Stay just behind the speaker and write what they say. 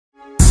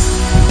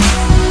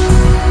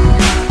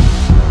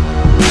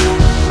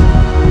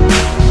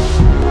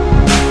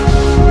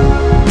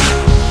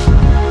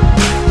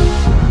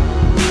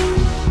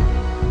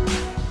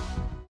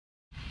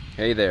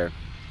Hey there,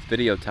 it's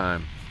video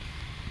time.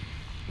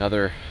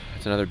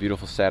 It's another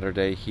beautiful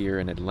Saturday here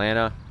in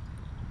Atlanta,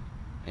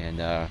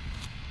 and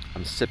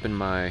I'm sipping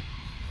my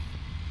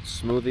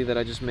smoothie that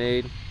I just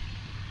made.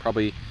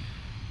 Probably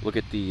look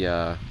at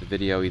the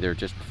video either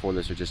just before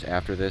this or just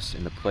after this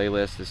in the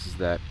playlist. This is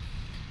that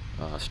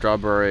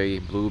strawberry,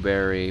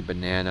 blueberry,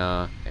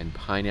 banana, and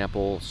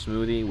pineapple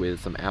smoothie with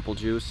some apple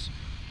juice.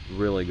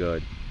 Really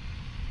good.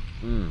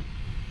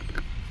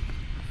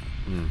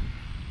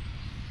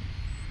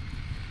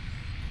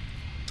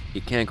 You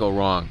can't go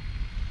wrong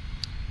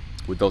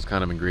with those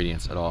kind of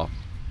ingredients at all.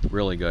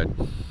 Really good.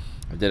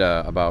 I did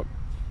about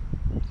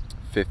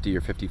 50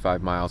 or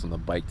 55 miles on the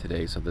bike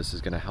today, so this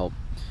is going to help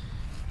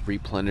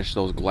replenish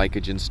those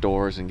glycogen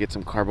stores and get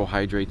some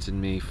carbohydrates in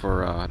me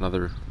for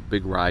another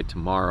big ride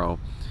tomorrow.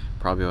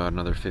 Probably about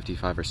another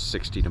 55 or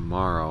 60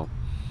 tomorrow.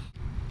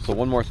 So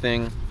one more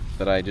thing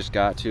that I just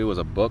got to was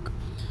a book.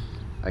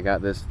 I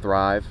got this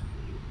Thrive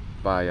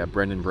by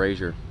Brendan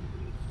Brazier,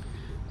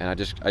 and I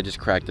just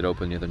cracked it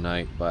open the other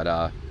night, but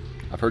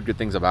I've heard good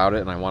things about it,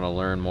 and I want to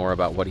learn more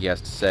about what he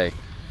has to say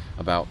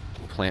about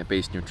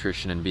plant-based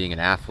nutrition and being an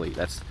athlete.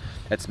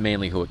 That's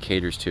mainly who it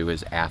caters to,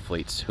 is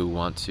athletes who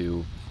want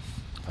to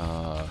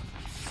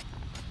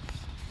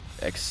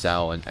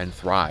excel and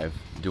thrive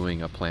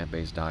doing a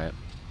plant-based diet.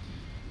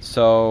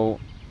 So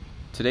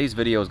today's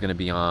video is going to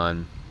be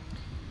on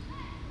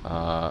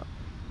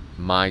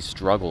my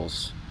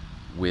struggles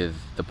with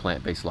the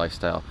plant-based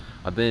lifestyle.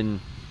 I've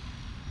been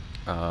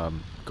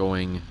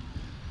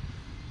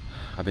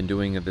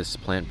doing this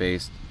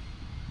plant-based.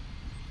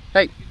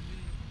 Hey,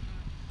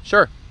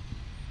 sure.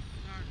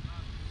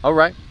 All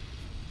right.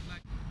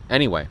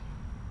 Anyway,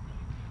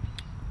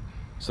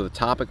 so the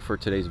topic for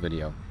today's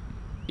video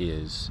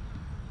is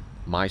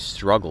my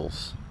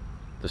struggles,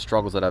 the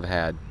struggles that I've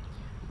had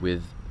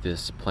with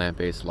this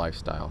plant-based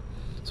lifestyle.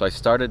 So I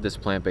started this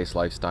plant-based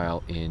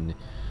lifestyle in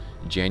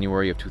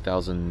January of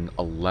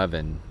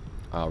 2011,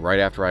 right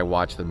after I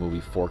watched the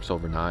movie Forks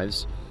Over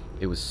Knives.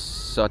 It was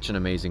such an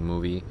amazing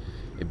movie.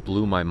 It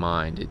blew my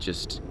mind. It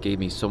just gave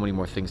me so many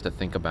more things to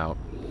think about.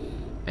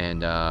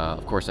 And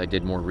of course I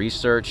did more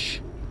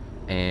research,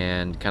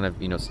 and kind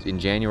of, in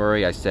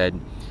January I said,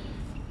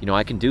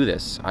 I can do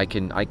this. I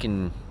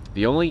can.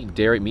 The only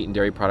meat and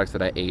dairy products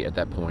that I ate at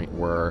that point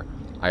were,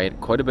 I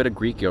had quite a bit of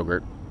Greek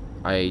yogurt.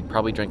 I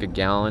probably drank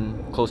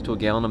close to a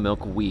gallon of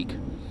milk a week.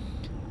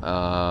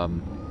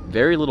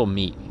 Very little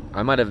meat.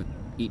 I might have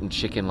eaten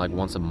chicken like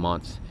once a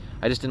month.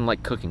 I just didn't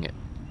like cooking it.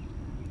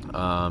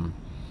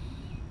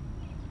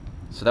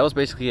 So that was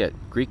basically it.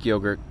 Greek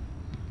yogurt,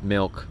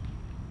 milk,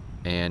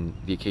 and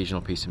the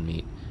occasional piece of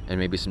meat, and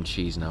maybe some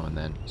cheese now and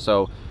then.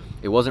 So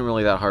it wasn't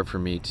really that hard for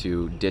me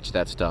to ditch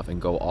that stuff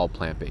and go all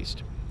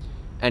plant-based.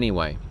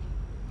 Anyway,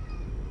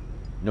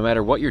 no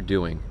matter what you're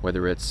doing,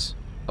 whether it's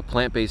a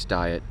plant-based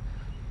diet,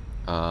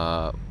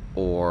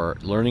 or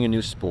learning a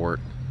new sport,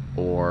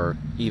 or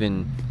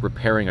even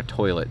repairing a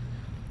toilet,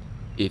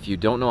 if you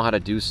don't know how to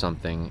do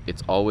something,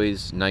 it's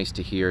always nice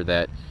to hear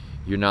that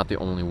you're not the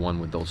only one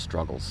with those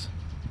struggles,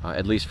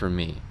 at least for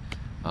me.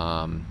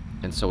 And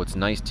so it's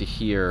nice to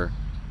hear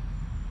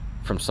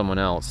from someone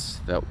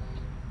else that,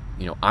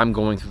 I'm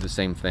going through the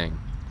same thing.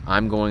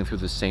 I'm going through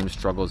the same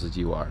struggles as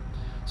you are.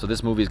 So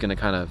this movie is going to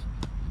kind of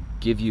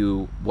give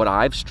you what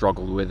I've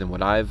struggled with and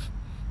what I've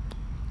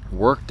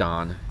worked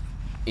on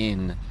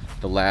in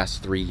the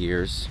last 3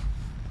 years,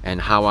 and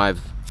how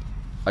I've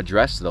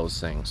addressed those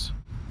things.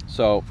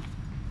 So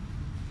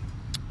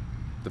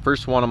the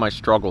first one of my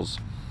struggles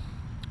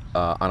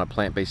on a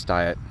plant-based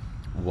diet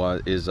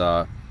is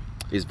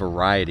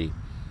variety.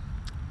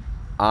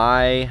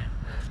 I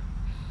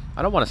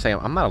don't want to say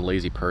I'm not a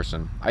lazy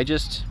person. I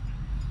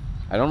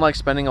don't like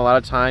spending a lot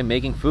of time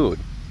making food.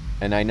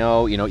 And I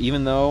know,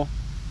 even though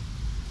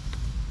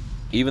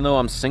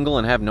I'm single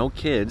and have no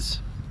kids,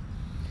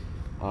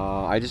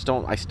 I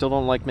still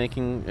don't like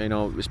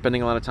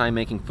spending a lot of time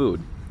making food.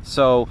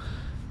 So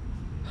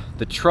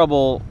the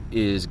trouble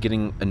is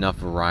getting enough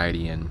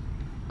variety in.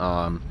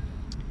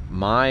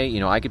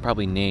 I could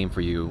probably name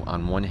for you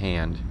on one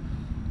hand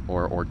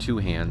or two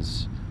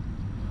hands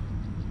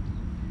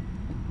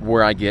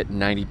where I get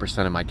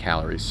 90% of my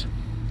calories.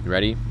 You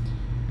ready?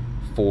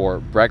 For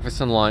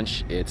breakfast and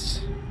lunch, it's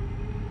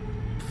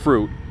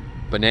fruit,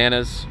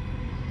 bananas,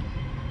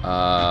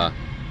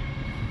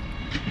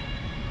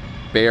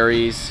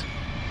 berries,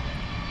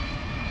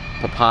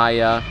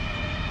 papaya,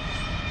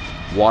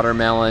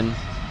 watermelon,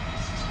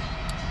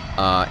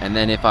 and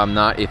then if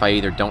I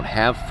either don't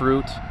have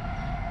fruit,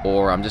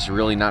 or I'm just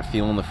really not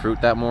feeling the fruit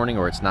that morning,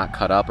 or it's not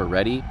cut up or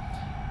ready,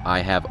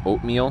 I have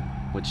oatmeal,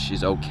 which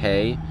is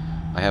okay.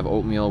 I have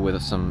oatmeal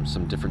with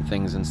some different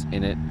things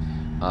in it.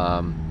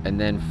 And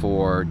then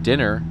for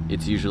dinner,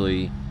 it's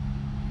usually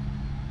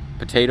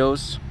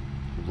potatoes,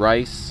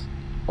 rice,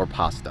 or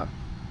pasta. I'm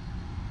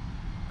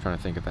trying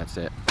to think if that's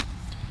it.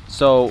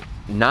 So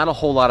not a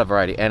whole lot of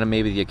variety, and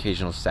maybe the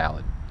occasional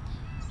salad.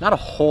 Not a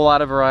whole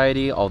lot of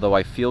variety, although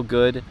I feel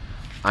good.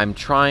 I'm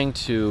trying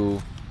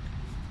to,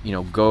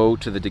 go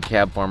to the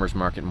DeKalb Farmers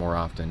Market more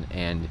often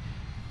and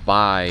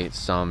buy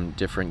some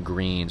different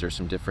greens or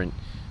some different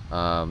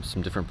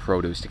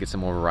produce to get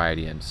some more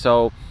variety in.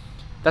 So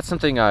that's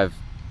something I've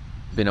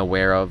been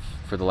aware of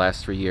for the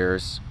last 3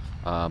 years,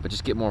 but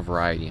just get more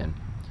variety in.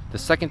 The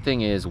second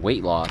thing is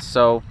weight loss.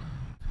 So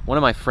one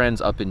of my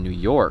friends up in New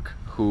York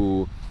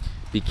who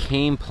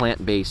became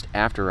plant-based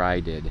after I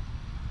did,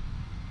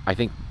 I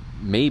think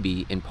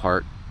maybe in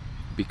part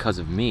because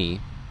of me.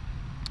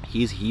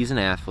 He's an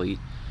athlete.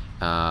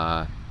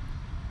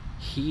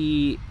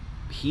 He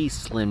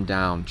slimmed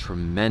down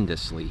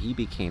tremendously. He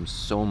became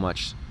so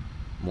much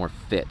more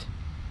fit.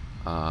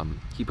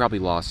 He probably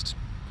lost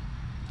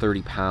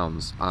 30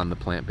 pounds on the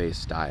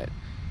plant-based diet.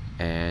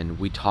 And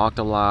we talked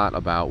a lot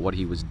about what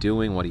he was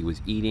doing, what he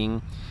was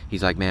eating.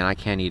 He's like, man, I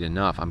can't eat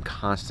enough. I'm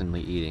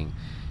constantly eating.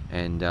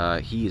 And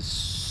he is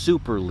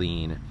super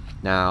lean.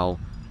 Now,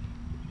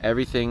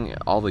 everything,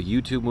 all the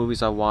YouTube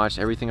movies I've watched,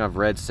 everything I've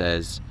read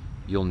says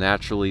you'll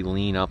naturally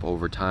lean up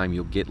over time.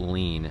 You'll get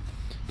lean.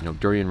 You know,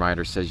 Durian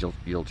Rider says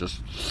you'll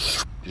just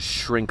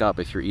shrink up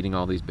if you're eating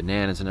all these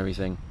bananas and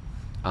everything.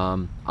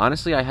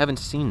 Honestly, I haven't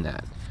seen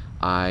that.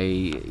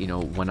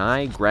 When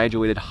I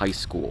graduated high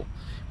school,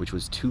 which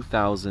was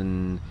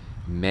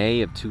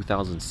May of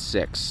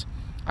 2006,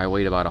 I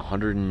weighed about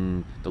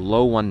the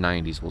low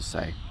 190s, we'll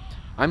say.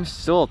 I'm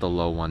still at the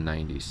low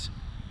 190s.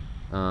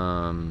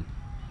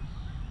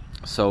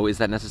 So is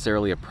that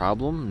necessarily a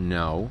problem?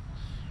 No.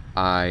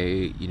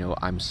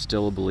 I'm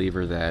still a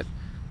believer that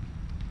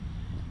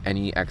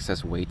any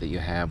excess weight that you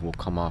have will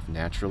come off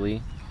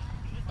naturally.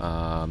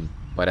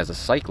 But as a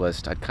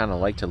cyclist, I'd kind of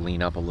like to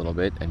lean up a little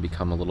bit and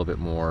become a little bit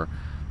more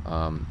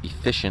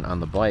efficient on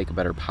the bike, a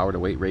better power to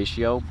weight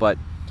ratio. But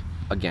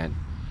again,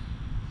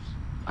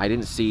 I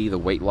didn't see the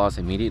weight loss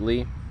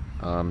immediately.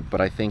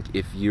 But I think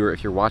if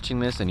you're watching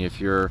this and if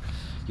you're,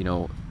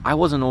 I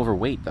wasn't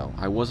overweight though.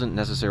 I wasn't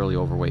necessarily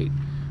overweight.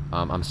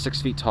 I'm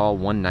 6 feet tall,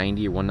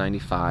 190 or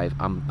 195.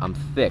 I'm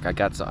thick. I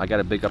got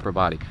a big upper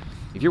body.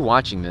 If you're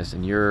watching this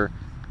and you're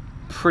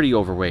pretty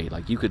overweight,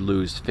 like you could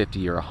lose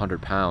 50 or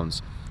 100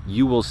 pounds,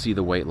 you will see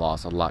the weight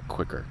loss a lot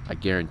quicker. I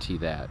guarantee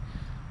that.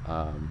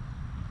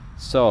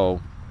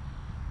 So,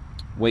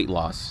 weight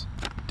loss.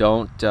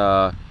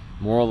 Moral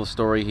of the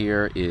story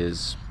here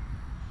is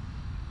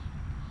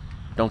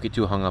don't get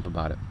too hung up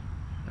about it.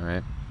 All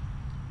right?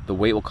 The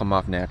weight will come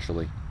off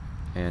naturally.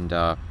 And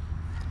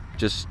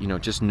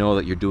just know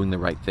that you're doing the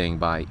right thing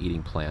by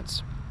eating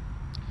plants.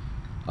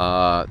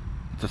 The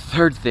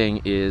third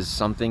thing is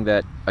something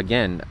that,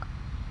 again,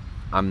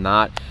 I'm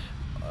not,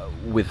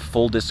 with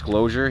full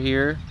disclosure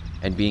here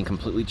and being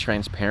completely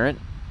transparent,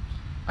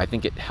 I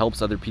think it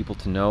helps other people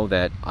to know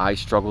that I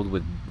struggled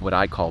with what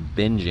I call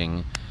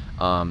binging,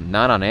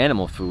 not on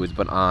animal foods,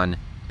 but on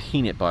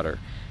peanut butter.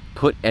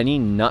 Put any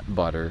nut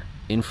butter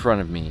in front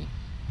of me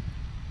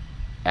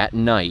at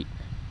night,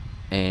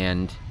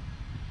 and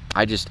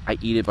I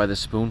eat it by the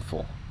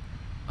spoonful.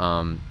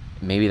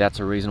 Maybe that's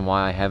a reason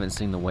why I haven't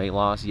seen the weight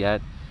loss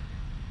yet,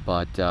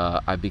 but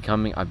I've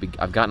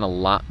gotten a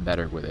lot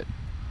better with it.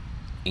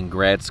 In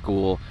grad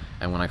school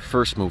and when I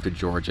first moved to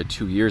Georgia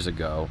 2 years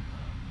ago,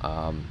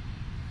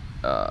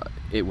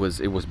 it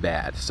was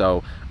bad.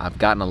 So I've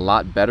gotten a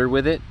lot better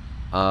with it,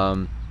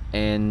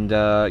 and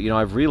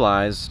I've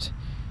realized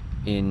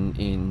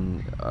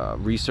in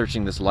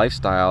researching this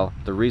lifestyle,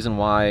 the reason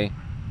why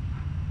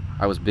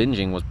I was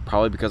binging was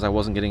probably because I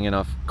wasn't getting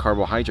enough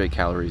carbohydrate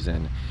calories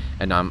in,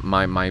 and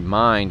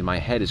my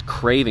head is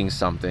craving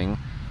something,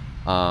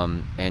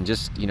 and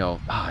just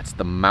it's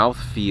the mouth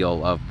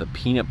feel of the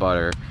peanut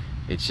butter.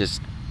 It's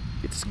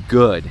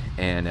good,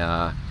 and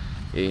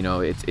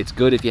it's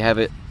good if you have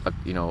it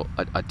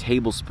a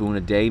tablespoon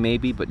a day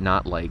maybe, but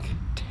not like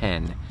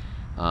 10.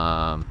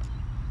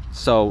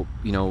 So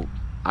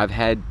I've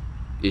had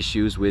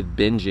issues with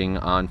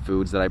binging on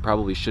foods that I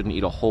probably shouldn't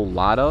eat a whole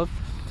lot of,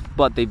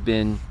 but they've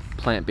been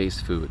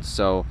plant-based foods,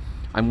 so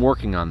I'm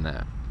working on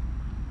that.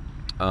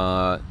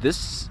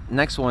 This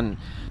next one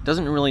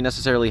doesn't really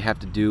necessarily have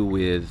to do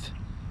with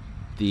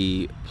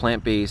the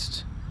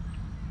plant-based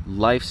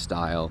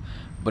lifestyle,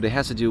 but it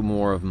has to do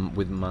more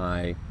with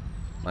my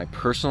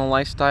personal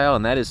lifestyle,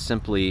 and that is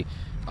simply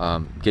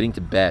getting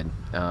to bed.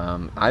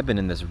 I've been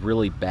in this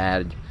really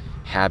bad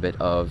habit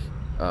of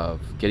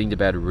getting to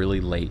bed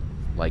really late,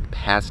 like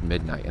past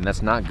midnight, and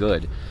that's not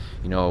good.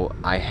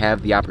 I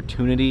have the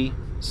opportunity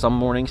some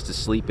mornings to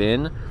sleep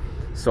in,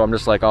 so I'm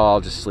just like, oh,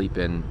 I'll just sleep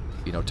in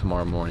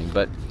tomorrow morning.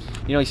 But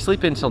you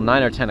sleep in until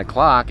 9 or 10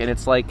 o'clock, and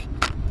it's like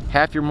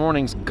half your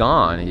morning's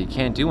gone and you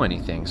can't do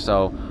anything.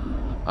 So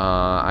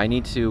I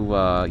need to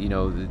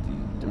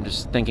I'm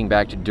just thinking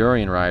back to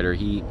Durian Rider.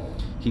 He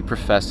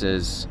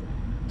professes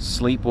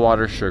sleep,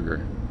 water,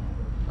 sugar.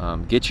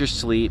 Get your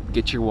sleep,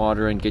 get your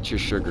water in, get your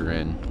sugar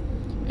in,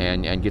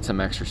 and get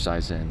some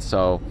exercise in.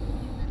 So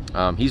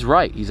he's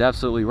right. He's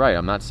absolutely right.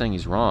 I'm not saying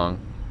he's wrong.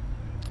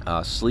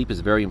 Sleep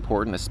is very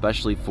important,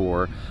 especially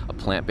for a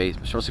plant-based,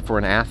 especially for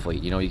an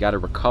athlete. You got to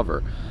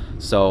recover.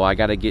 So I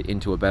got to get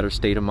into a better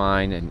state of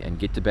mind and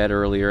get to bed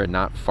earlier and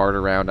not fart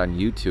around on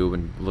YouTube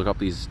and look up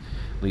these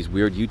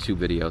weird YouTube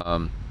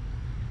videos.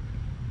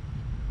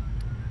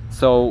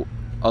 So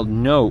a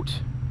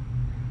note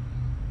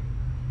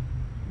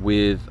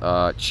with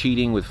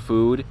cheating with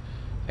food,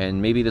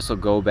 and maybe this will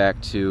go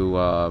back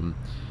to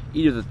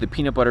either the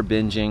peanut butter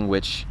binging,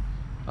 which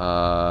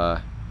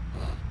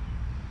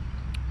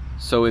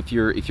so if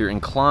you're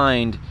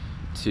inclined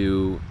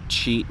to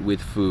cheat with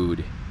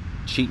food,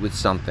 cheat with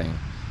something,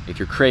 if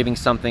you're craving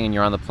something and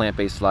you're on the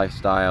plant-based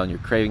lifestyle and you're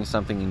craving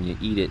something and you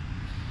eat it,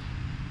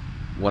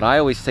 what I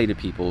always say to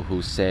people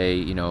who say,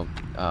 you know,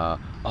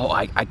 oh,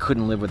 I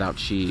couldn't live without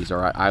cheese,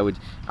 or I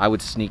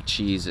would sneak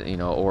cheese, you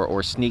know,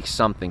 or sneak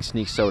something,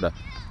 sneak soda.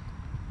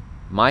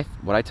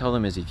 What I tell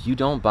them is, if you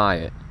don't buy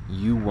it,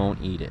 you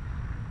won't eat it.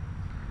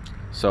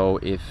 So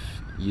if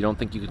you don't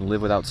think you can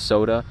live without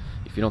soda,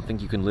 if you don't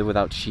think you can live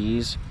without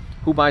cheese,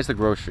 who buys the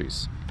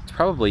groceries? It's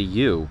probably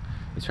you.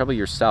 It's probably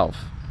yourself.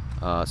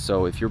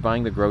 So if you're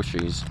buying the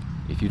groceries,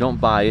 if you don't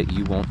buy it,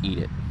 you won't eat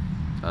it.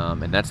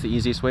 And that's the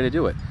easiest way to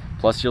do it.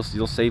 Plus,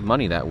 you'll save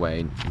money that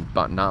way,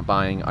 but not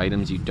buying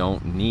items you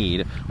don't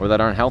need or that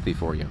aren't healthy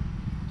for you.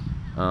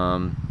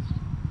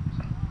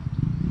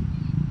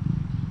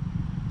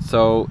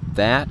 So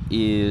that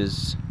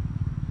is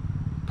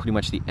pretty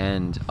much the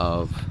end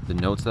of the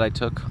notes that I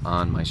took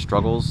on my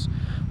struggles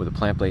with a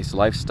plant-based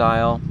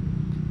lifestyle.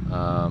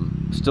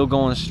 Still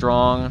going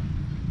strong.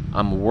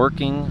 I'm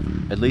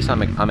working, at least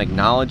I'm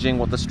acknowledging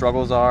what the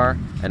struggles are,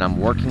 and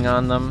I'm working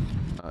on them.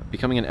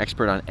 Becoming an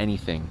expert on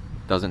anything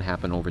doesn't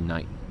happen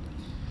overnight.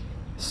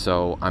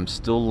 So I'm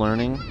still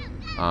learning,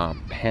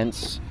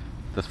 hence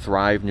the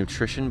Thrive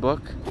Nutrition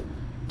book.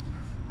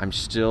 I'm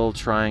still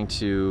trying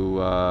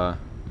to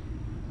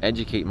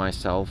educate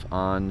myself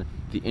on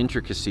the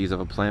intricacies of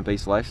a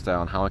plant-based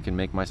lifestyle and how I can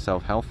make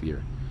myself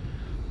healthier.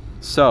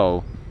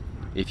 So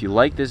if you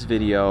like this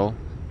video,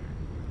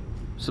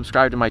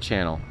 subscribe to my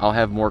channel. I'll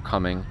have more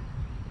coming.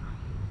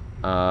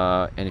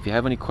 And if you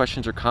have any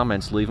questions or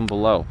comments, leave them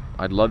below.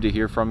 I'd love to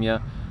hear from you.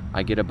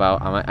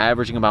 I'm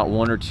averaging about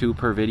 1 or 2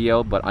 per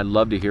video, but I'd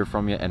love to hear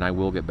from you, and I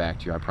will get back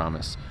to you, I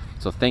promise.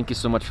 So thank you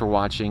so much for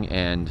watching,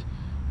 and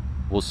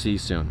we'll see you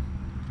soon.